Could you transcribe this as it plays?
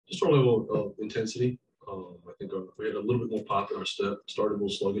Just our level of intensity. I think we had a little bit more pop in our step, started a little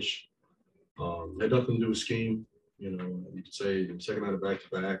sluggish. Had nothing to do with scheme. You know, you could say the second night of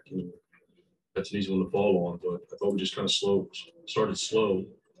back-to-back, you know, that's an easy one to fall on. But I thought we just kind of started slow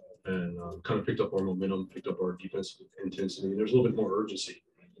and kind of picked up our momentum, picked up our defensive intensity. And there's a little bit more urgency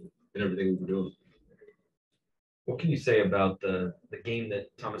in everything we were doing. What can you say about the game that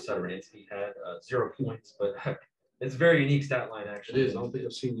Tomas Satoransky had? 0 points, but it's a very unique stat line, actually. It is. I don't think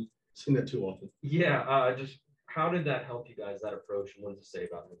I've seen that too often. Yeah. Just how did that help you guys, that approach, and what does it say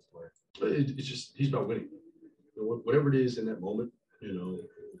about this player? It's just he's about winning. You know, whatever it is in that moment, you know,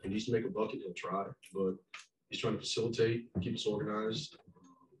 if he needs to make a bucket, he'll try. But he's trying to facilitate, keep us organized.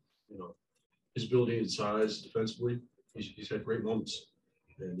 You know, his ability and size defensively, he's had great moments.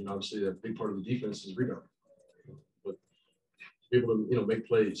 And, you know, obviously that big part of the defense is rebound. But to be able to, you know, make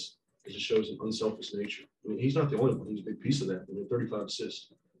plays, it just shows an unselfish nature. I mean, he's not the only one. He's a big piece of that. I mean, 35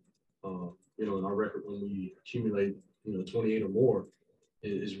 assists. You know, in our record when we accumulate, you know, 28 or more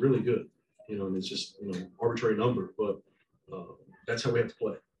is really good. You know, and it's just, you know, arbitrary number, but that's how we have to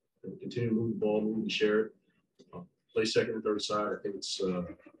play. And continue to move the ball, move and share it. Play second and third side. I think it's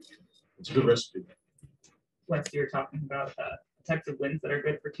a good recipe. Wes, you're talking about types of wins that are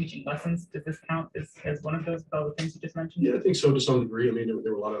good for teaching lessons. Does this count as one of those, all the things you just mentioned? Yeah, I think so to some degree. I mean,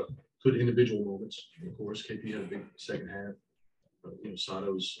 there were a lot of good individual moments. Of course, KP had a big second half. You know,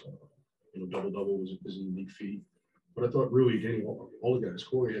 Sato's, you know, double-double was a unique feat. But I thought really, again, all the guys,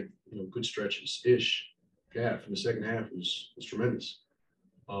 Corey had, you know, good stretches. Gaff in the second half was tremendous.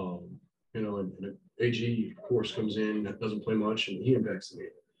 You know, and AG, of course, comes in, doesn't play much, and he impacts the game.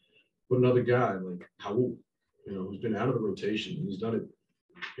 But another guy like Howell, you know, who's been out of the rotation, and he's done it,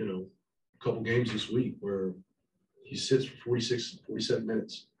 you know, a couple games this week where he sits for 46, 47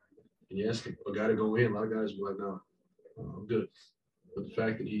 minutes. And you ask a guy to go in, a lot of guys will be like, no, I'm good. But the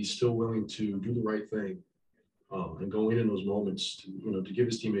fact that he's still willing to do the right thing and go in those moments to, you know, to give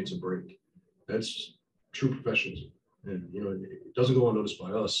his teammates a break, that's true professionalism. And, you know, it doesn't go unnoticed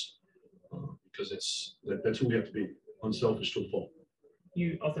by us because that's who we have to be, unselfish to a fault.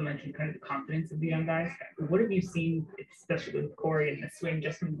 You also mentioned kind of the confidence of the young guys. What have you seen, especially with Corey in the swing,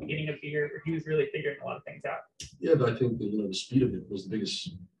 just from the beginning of the year, where he was really figuring a lot of things out? Yeah, but I think that, you know, the speed of it was the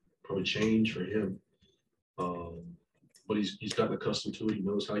biggest probably change for him. But he's gotten accustomed to it. He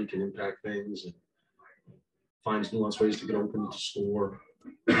knows how he can impact things and finds nuanced ways to get open to score.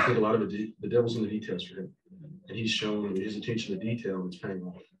 I think a lot of it, the devil's in the details for him. And he's shown his attention to detail, and it's paying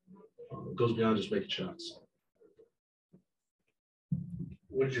off. It goes beyond just making shots.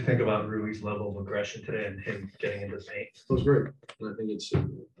 What did you think about Rui's level of aggression today and him getting into the paint? It was great. And I think it's,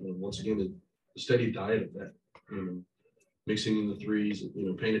 once again, the steady diet of that, you know, mixing in the threes, you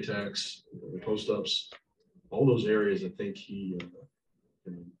know, paint attacks, the post-ups, all those areas I think he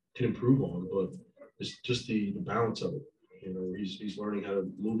can improve on, but it's just the balance of it. You know, he's learning how to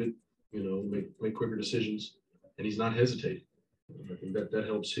move it, you know, make quicker decisions, and he's not hesitating. I think that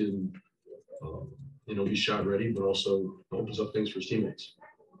helps him, you know, be shot ready, but also opens up things for his teammates.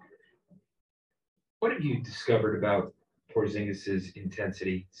 What have you discovered about Porzingis'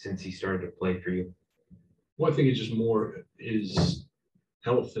 intensity since he started to play for you? Well, I think it's just more his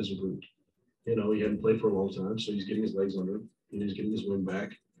health has improved. You know, he hadn't played for a long time, so he's getting his legs under him, and he's getting his wind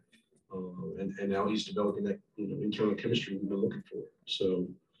back. And now he's developing that, you know, internal chemistry we've been looking for. So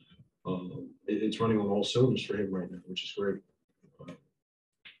it's running on all cylinders for him right now, which is great.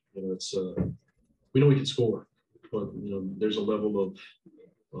 You know, it's we know he can score, but you know, there's a level of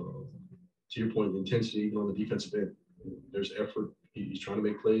to your point, intensity even on the defensive end. There's effort. He's trying to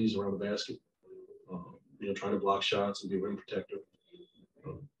make plays around the basket. You know, trying to block shots and be a rim protector.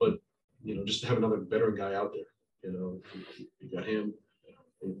 But you know, just to have another veteran guy out there. You know, you got him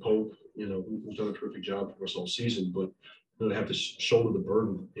and Pope. You know, who's done a terrific job for us all season. But you know, to have to shoulder the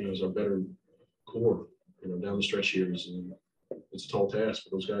burden, you know, as our veteran core, you know, down the stretch here it's a tall task,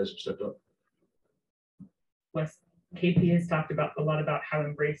 but those guys have stepped up. Wes, KP has talked a lot about how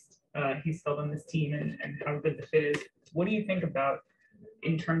embraced he's felt on this team and how good the fit is. What do you think about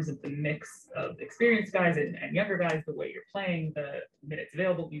in terms of the mix of experienced guys and younger guys, the way you're playing, the minutes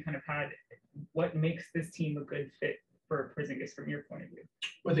available you kind of had? What makes this team a good fit for Porzingis from your point of view?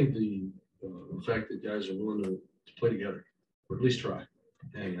 I think the fact that guys are willing to play together, or at least try.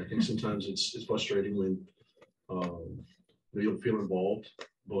 And I think sometimes it's frustrating when you don't feel involved,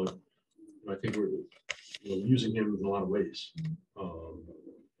 but I think we're using him in a lot of ways.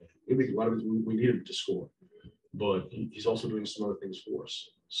 Maybe a lot of it we needed him to score, but he's also doing some other things for us.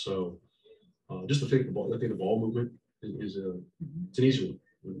 So just to think I think the ball movement is it's an easy one.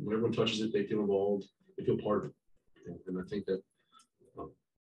 When everyone touches it, they feel involved, they feel part of it. And I think that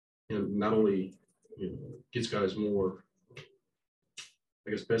and not only gets guys more,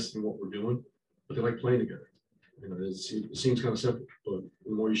 I guess, best in what we're doing, but they like playing together. It seems kind of simple, but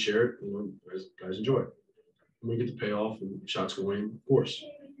the more you share it, guys enjoy it. And we get the payoff and shots go in, of course.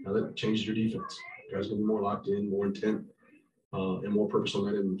 Now that changes your defense. Guys gonna be more locked in, more intent, and more purpose on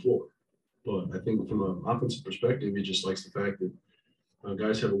that end of the floor. But I think from an offensive perspective, he just likes the fact that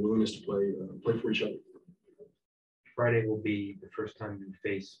guys have a willingness to play for each other. Friday will be the first time you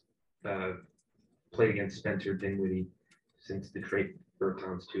played against Spencer Dinwiddie since the trade for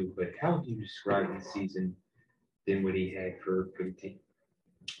Towns too. But how would you describe the season Dinwiddie had for the team?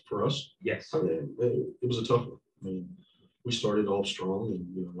 For us? Yes. I mean, it was a tough one. I mean, we started off strong,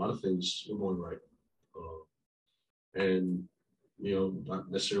 and a lot of things were going right. And not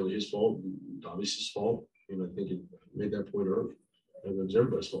necessarily his fault, obviously his fault. I think it made that point early, and it was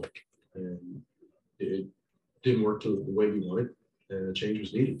everybody's fault. And it didn't work the way we wanted, and a change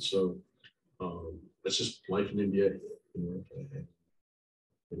was needed. So that's just life in the NBA.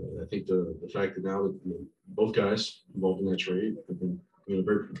 I think the fact that now that both guys involved in that trade have been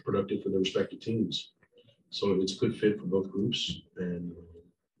very productive for their respective teams. So it's a good fit for both groups and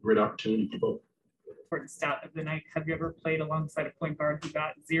great opportunity for both. For the stat of the night, have you ever played alongside a point guard who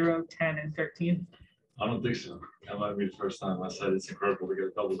got 0, 10, and 13? I don't think so. That might be the first time. I said it's incredible to get a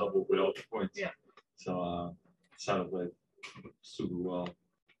double-double with all the points. Yeah. So Sato played super well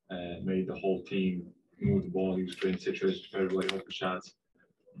and made the whole team move the ball. He was creating situations for everybody, open shots.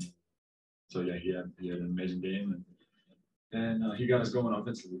 So yeah, he had an amazing game, and he got us going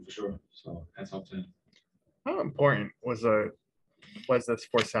offensively for sure. So hats off to him. How important was this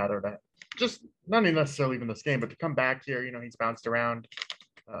for Saturday? Just not necessarily even this game, but to come back here, he's bounced around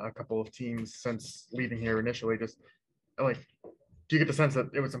a couple of teams since leaving here initially. Just like, do you get the sense that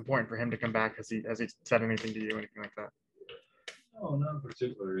it was important for him to come back? Has he said anything to you, anything like that? No, not in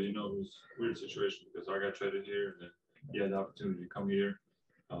particular. It was a weird situation because I got traded here, and he had the opportunity to come here,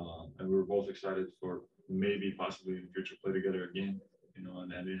 and we were both excited for maybe possibly in the future play together again. And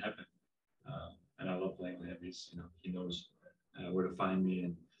that didn't happen. And I love playing with him. He knows where to find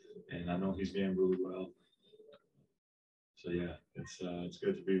me, and I know his game really well. So yeah, it's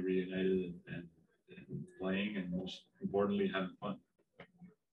good to be reunited and playing, and most importantly, having fun.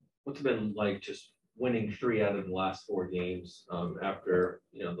 What's it been like just winning 3 out of the last 4 games after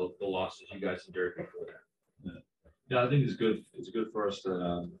the losses you guys endured before that? Yeah, I think it's good. It's good for us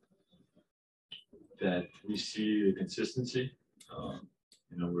that we see the consistency.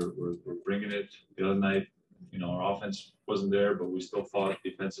 We're bringing it. The other night, our offense wasn't there, but we still fought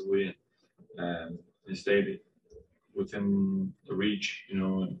defensively and stayed within the reach,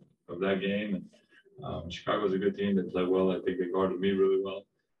 of that game. And Chicago's a good team that played well. I think they guarded me really well.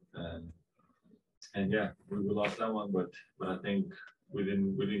 And yeah, we lost that one, but I think we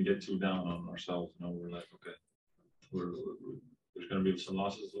didn't get too down on ourselves. We're like, okay, there's going to be some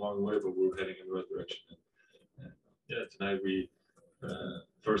losses along the way, but we're heading in the right direction. And yeah, tonight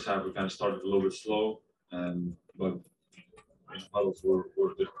first half we kind of started a little bit slow, but huddles were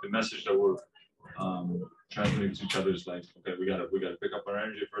the message that we're transmitting to each other is like, okay, we gotta pick up our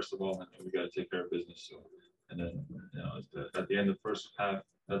energy first of all, and we gotta take care of business. So, and then at the end of the first half,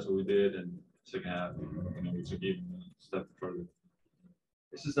 that's what we did, and second half, we took even a step further.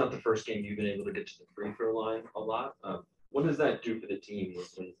 This is not the first game you've been able to get to the free throw line a lot. What does that do for the team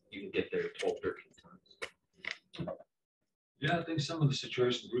when you can get there 12, 13 times? Yeah, I think some of the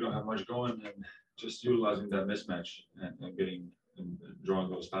situations we don't have much going, and just utilizing that mismatch and getting and drawing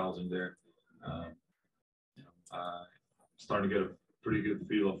those fouls in there. Starting to get a pretty good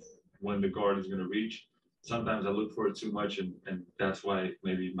feel of when the guard is going to reach. Sometimes I look for it too much, and that's why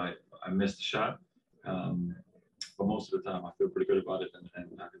maybe I missed the shot. But most of the time, I feel pretty good about it, and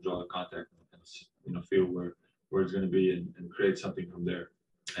I can draw the contact and feel where it's going to be and create something from there.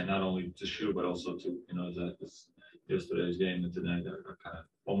 And not only to shoot, but also to yesterday's game and tonight, I kind of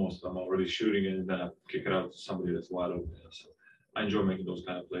I'm already shooting it, and then I kick it out to somebody that's wide open. So I enjoy making those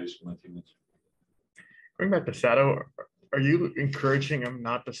kind of plays for my teammates. Going back to Sato, are you encouraging him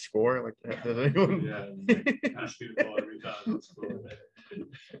not to score? Like, does anyone? Yeah, ask me the ball every time to score.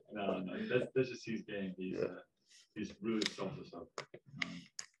 No, that's just his game. He's really selfless up,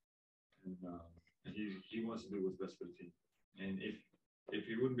 and he wants to do what's best for the team. And if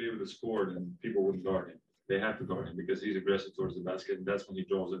he wouldn't be able to score, then people wouldn't guard him. They have to guard him because he's aggressive towards the basket, and that's when he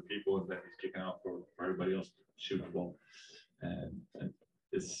draws in people, and then he's kicking out for everybody else to shoot the ball. And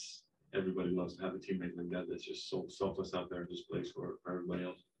it's everybody loves to have a teammate like that that's just so selfless out there and just plays for everybody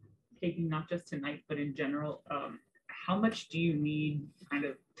else. Taking not just tonight, but in general, how much do you need kind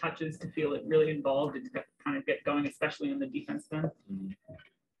of touches to feel it really involved and to kind of get going, especially on the defense end?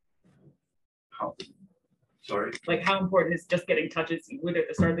 confident. Sorry. Like how important is just getting touches with at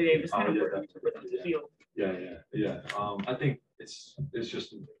the start of the game, just kind of yeah, working for them to feel. Yeah. I think it's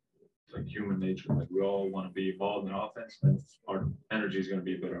just like human nature. Like we all want to be involved in offense, and our energy is going to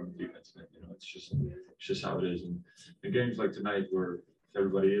be better on defense. And, it's just how it is. And in games like tonight, where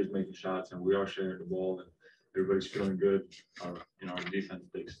everybody is making shots and we are sharing the ball and everybody's feeling good, our defense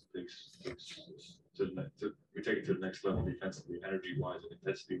takes we take it to the next level defensively, energy wise and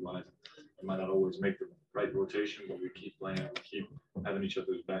intensity wise. We might not always make the right rotation, but we keep playing, we keep having each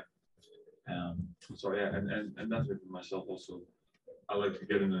other's back. So yeah, and that's it for myself also. I like to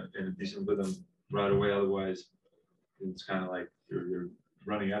get in a decent rhythm right away. Otherwise, it's kind of like you're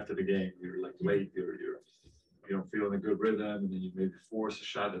running after the game. You're like late. You don't feel in a good rhythm, and then you maybe force a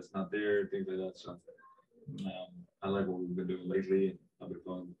shot that's not there, things like that. So I like what we've been doing lately, and I've been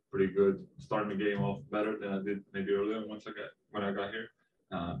feeling pretty good. Starting the game off better than I did maybe earlier when I got here.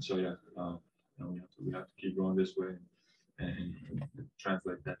 So yeah, we have to keep going this way and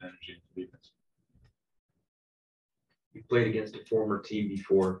translate that energy into defense. You played against a former team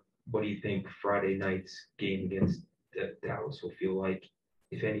before. What do you think Friday night's game against Dallas will feel like,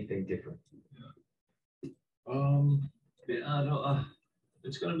 if anything different?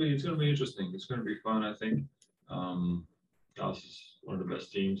 It's gonna be interesting. It's gonna be fun, I think. Dallas is one of the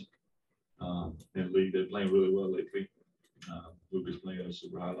best teams in the league. They're playing really well lately. Luka's playing at a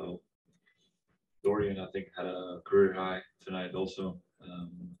super high level. Dorian, I think, had a career high tonight also.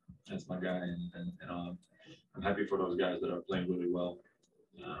 That's my guy, and I'm happy for those guys that are playing really well.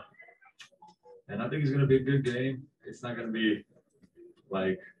 And I think it's going to be a good game. It's not going to be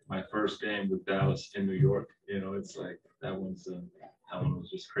like my first game with Dallas in New York. It's like that one was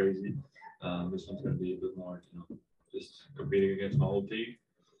just crazy. This one's going to be a bit more, just competing against my whole team.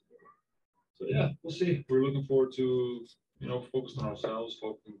 So yeah, we'll see. We're looking forward to, focused on ourselves,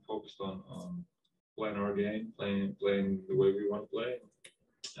 focused on playing our game, playing the way we want to play,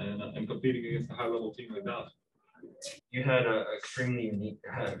 and competing against a high-level team like Dallas. You had an extremely unique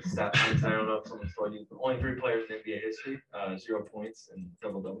stat lines. I don't know if someone's told you, but only 3 players in NBA history, 0 points and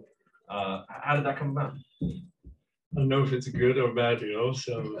double-double. How did that come about? I don't know if it's good or bad,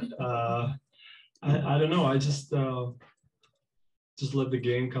 so I don't know. I just let the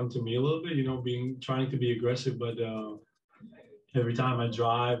game come to me a little bit, trying to be aggressive, but every time I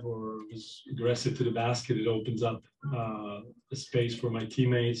drive or was aggressive to the basket, it opens up a space for my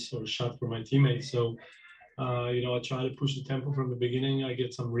teammates or a shot for my teammates. So I try to push the tempo from the beginning. I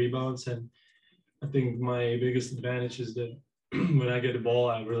get some rebounds, and I think my biggest advantage is that when I get the ball,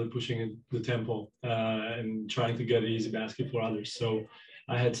 I'm really pushing the tempo and trying to get an easy basket for others. So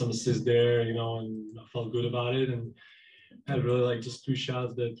I had some assists there, and I felt good about it. And I had really like just 2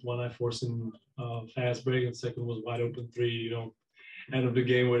 shots that one I forced in fast break, and second was wide open 3, end of the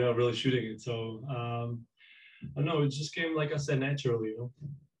game without really shooting it. So I don't know, it just came, like I said, naturally,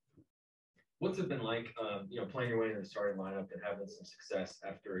 What's it been like, playing your way in the starting lineup and having some success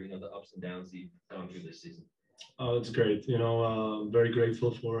after, the ups and downs that you've gone through this season? Oh, it's great. Very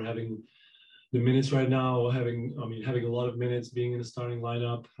grateful for having the minutes right now, having a lot of minutes, being in the starting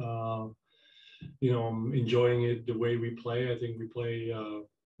lineup. I'm enjoying it the way we play. I think we play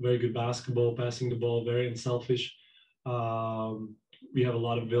very good basketball, passing the ball, very unselfish. We have a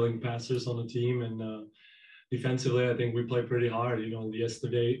lot of willing passers on the team, and defensively, I think we play pretty hard.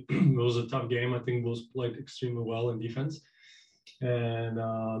 Yesterday it was a tough game. I think Bulls played extremely well in defense, and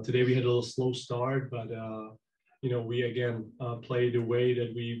today we had a little slow start, but we again played the way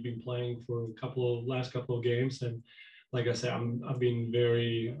that we've been playing for last couple of games. And like I said, I've been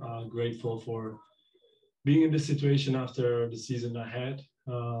very grateful for being in this situation after the season I had.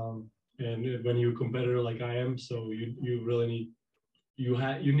 And when you're a competitor like I am, so you really need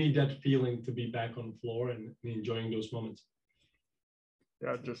you need that feeling to be back on the floor and enjoying those moments.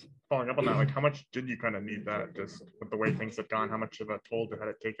 Yeah, just following up on that, like how much did you kind of need that just with the way things have gone? How much of a toll had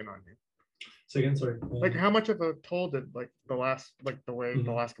it taken on you? Say again, sorry. Like how much of a toll did the way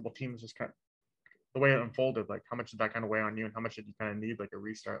the last couple teams just the way it unfolded, like how much did that kind of weigh on you, and how much did you kind of need like a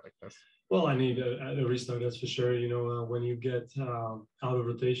restart like this? Well, I need a restart, that's for sure. When you get out of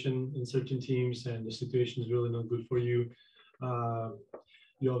rotation in certain teams and the situation is really not good for you,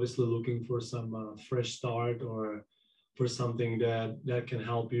 you're obviously looking for some fresh start or for something that can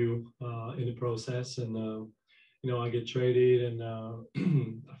help you in the process. And I get traded, and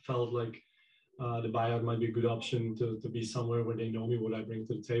I felt like the buyout might be a good option to be somewhere where they know me, what I bring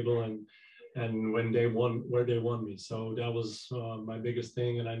to the table, and when where they want me. So that was my biggest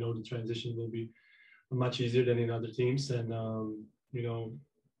thing, and I know the transition will be much easier than in other teams. And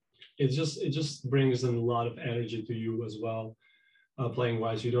it just brings in a lot of energy to you as well. playing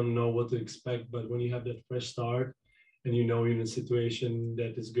wise. You don't know what to expect, but when you have that fresh start and you know you're in a situation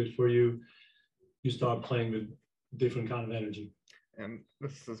that is good for you, you start playing with different kind of energy. And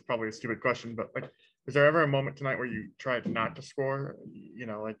this is probably a stupid question, but like, is there ever a moment tonight where you tried not to score? You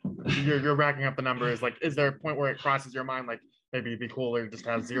know, like you're racking up the numbers. Like, is there a point where it crosses your mind, like maybe it'd be cooler to just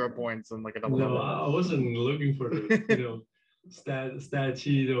have 0 points and like a double? No, I wasn't looking for the stat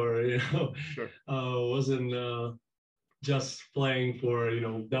sheet or Sure. Wasn't just playing for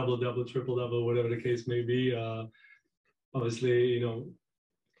double, triple double, whatever the case may be. Obviously,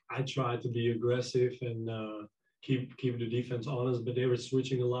 I tried to be aggressive and keep the defense honest, but they were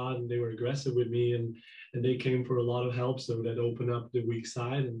switching a lot and they were aggressive with me, and they came for a lot of help, so that opened up the weak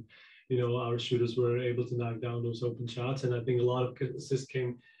side, and our shooters were able to knock down those open shots, and I think a lot of assists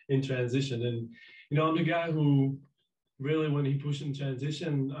came in transition. And I'm the guy who really, when he pushed in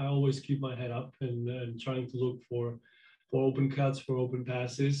transition, I always keep my head up and trying to look for open cuts, for open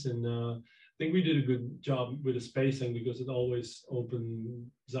passes, and I think we did a good job with the spacing, because it always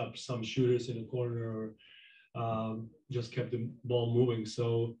opens up some shooters in a corner, or just kept the ball moving.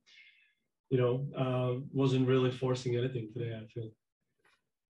 So, wasn't really forcing anything today, I feel.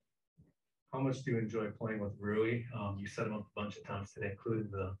 How much do you enjoy playing with Rui? You set him up a bunch of times today,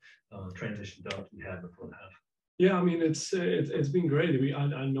 including the transition dunk you had before the half. Yeah, I mean, it's been great.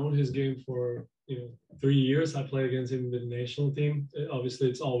 I've known his game for 3 years. I played against him in the national team. Obviously,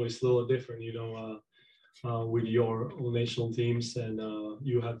 it's always a little different, with your own national teams, and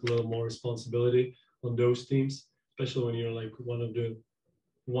you have a little more responsibility on those teams, especially when you're like one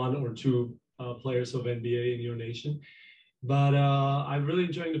or two players of NBA in your nation. But I'm really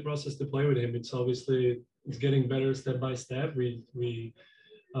enjoying the process to play with him. It's getting better step by step. We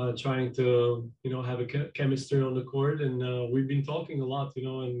trying to have a chemistry on the court, and we've been talking a lot,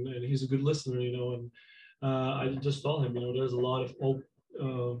 and he's a good listener, and I just told him, there's a lot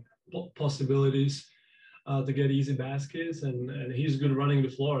of possibilities to get easy baskets, and he's good running the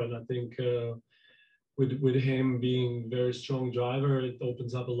floor, and I think with him being very strong driver, it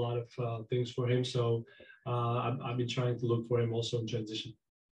opens up a lot of things for him. So I've been trying to look for him also in transition.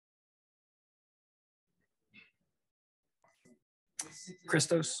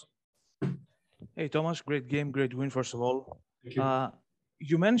 Christos. Hey, Thomas, great game, great win, first of all. Thank you.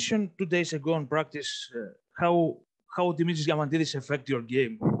 You mentioned 2 days ago in practice how Dimitris Diamantidis affect your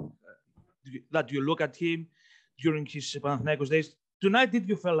game, that you look at him during his Panathinaikos days. Tonight, did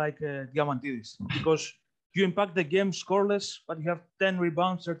you feel like Diamantidis? Because you impact the game scoreless, but you have 10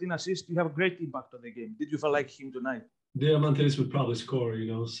 rebounds, 13 assists. You have a great impact on the game. Did you feel like him tonight? Diamantidis would probably score,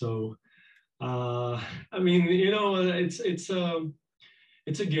 so I mean,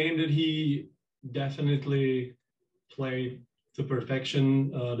 it's a game that he definitely played to perfection,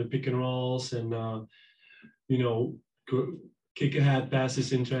 the pick and rolls, and kick ahead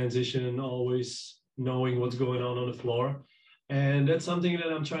passes in transition, always knowing what's going on the floor. And that's something that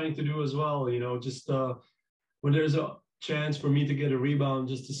I'm trying to do as well, just when there's a chance for me to get a rebound,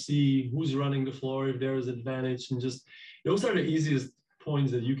 just to see who's running the floor, if there is advantage, and just those are the easiest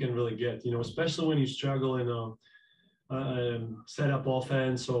points that you can really get, especially when you struggle in a set up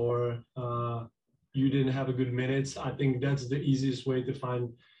offense, or you didn't have a good minutes. I think that's the easiest way to find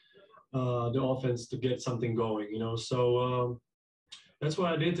the offense to get something going, so that's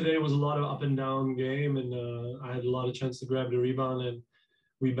what I did today. It was a lot of up and down game, and I had a lot of chance to grab the rebound, and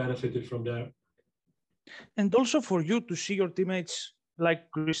we benefited from that. And also for you to see your teammates like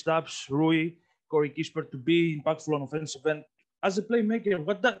Kristaps, Rui, Corey Kispert to be impactful on offensive end as a playmaker,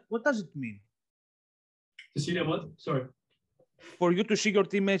 what does it mean? To see them what? Sorry. For you to see your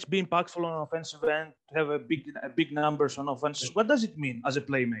teammates be impactful on offensive end, to have a big numbers on offense, what does it mean as a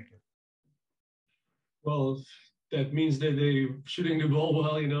playmaker? Well, that means that they're shooting the ball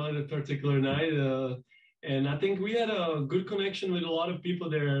well, on a particular night. And I think we had a good connection with a lot of people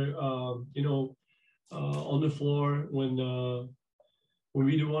there, on the floor when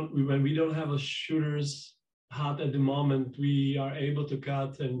we don't have a shooters hot at the moment, we are able to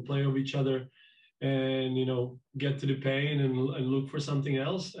cut and play with each other, and get to the paint and look for something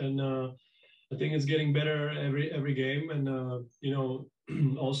else. And I think it's getting better every game. And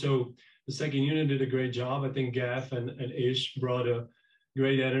also the second unit did a great job. I think Gaff and Ish brought a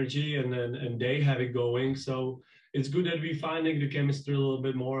great energy, and they have it going. So it's good that we finding the chemistry a little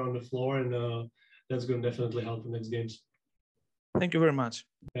bit more on the floor, and that's going to definitely help the next games. Thank you very much.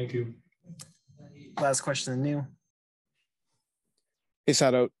 Thank you. Last question, Neil. Hey,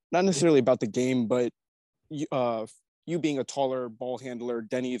 Sato, not necessarily about the game, but you being a taller ball handler,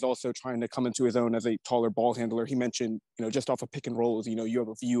 Denny is also trying to come into his own as a taller ball handler. He mentioned, just off of pick and rolls, you have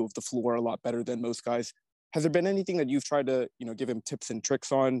a view of the floor a lot better than most guys. Has there been anything that you've tried to, give him tips and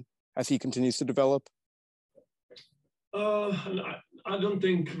tricks on as he continues to develop? I don't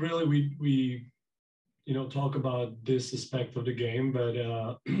think really we talk about this aspect of the game, but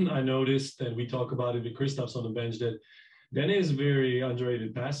I noticed that we talk about it with Kristaps on the bench that Danny is a very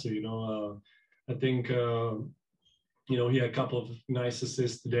underrated passer. I think he had a couple of nice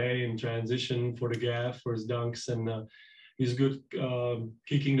assists today in transition for the gap for his dunks, and he's good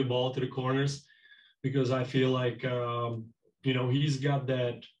kicking the ball to the corners because I feel like he's got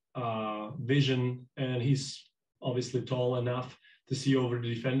that vision, and he's obviously tall enough to see over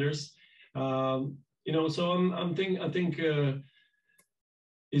the defenders. So I think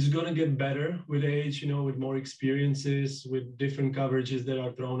he's gonna get better with age, with more experiences, with different coverages that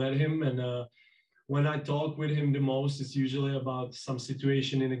are thrown at him. And when I talk with him the most, it's usually about some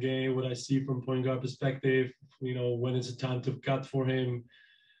situation in a game, what I see from point guard perspective, when it's a time to cut for him,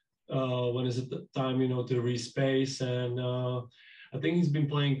 when is it the time, to respace. And I think he's been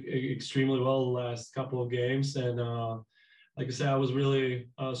playing extremely well the last couple of games. And like I said, I was really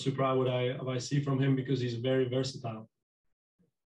surprised what I see from him because he's very versatile.